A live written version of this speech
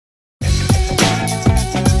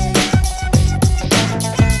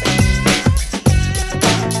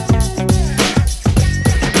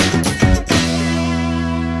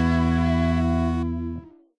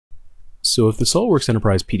So if the SOLIDWORKS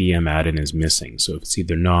Enterprise PDM add-in is missing, so if it's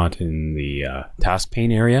either not in the task pane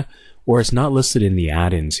area, or it's not listed in the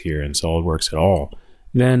add-ins here in SOLIDWORKS at all,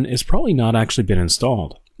 then it's probably not actually been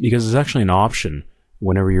installed, because it's actually an option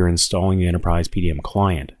whenever you're installing the Enterprise PDM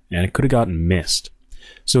client, and it could have gotten missed.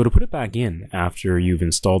 So to put it back in after you've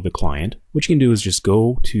installed the client, what you can do is just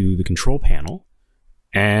go to the control panel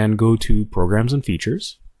and go to Programs and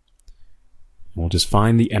Features. We'll just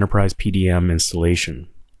find the Enterprise PDM installation.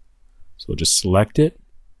 So we'll just select it,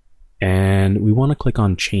 and we want to click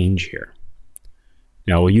on Change here.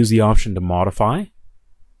 Now we'll use the option to modify,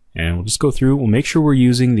 and we'll just go through. We'll make sure we're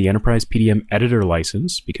using the Enterprise PDM editor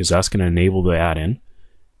license, because that's going to enable the add-in.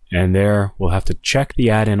 And there we'll have to check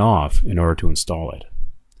the add-in off in order to install it.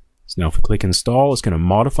 So now if we click Install, it's going to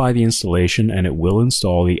modify the installation, and it will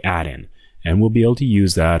install the add-in. And we'll be able to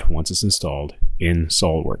use that once it's installed in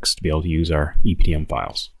SOLIDWORKS to be able to use our EPDM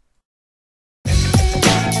files.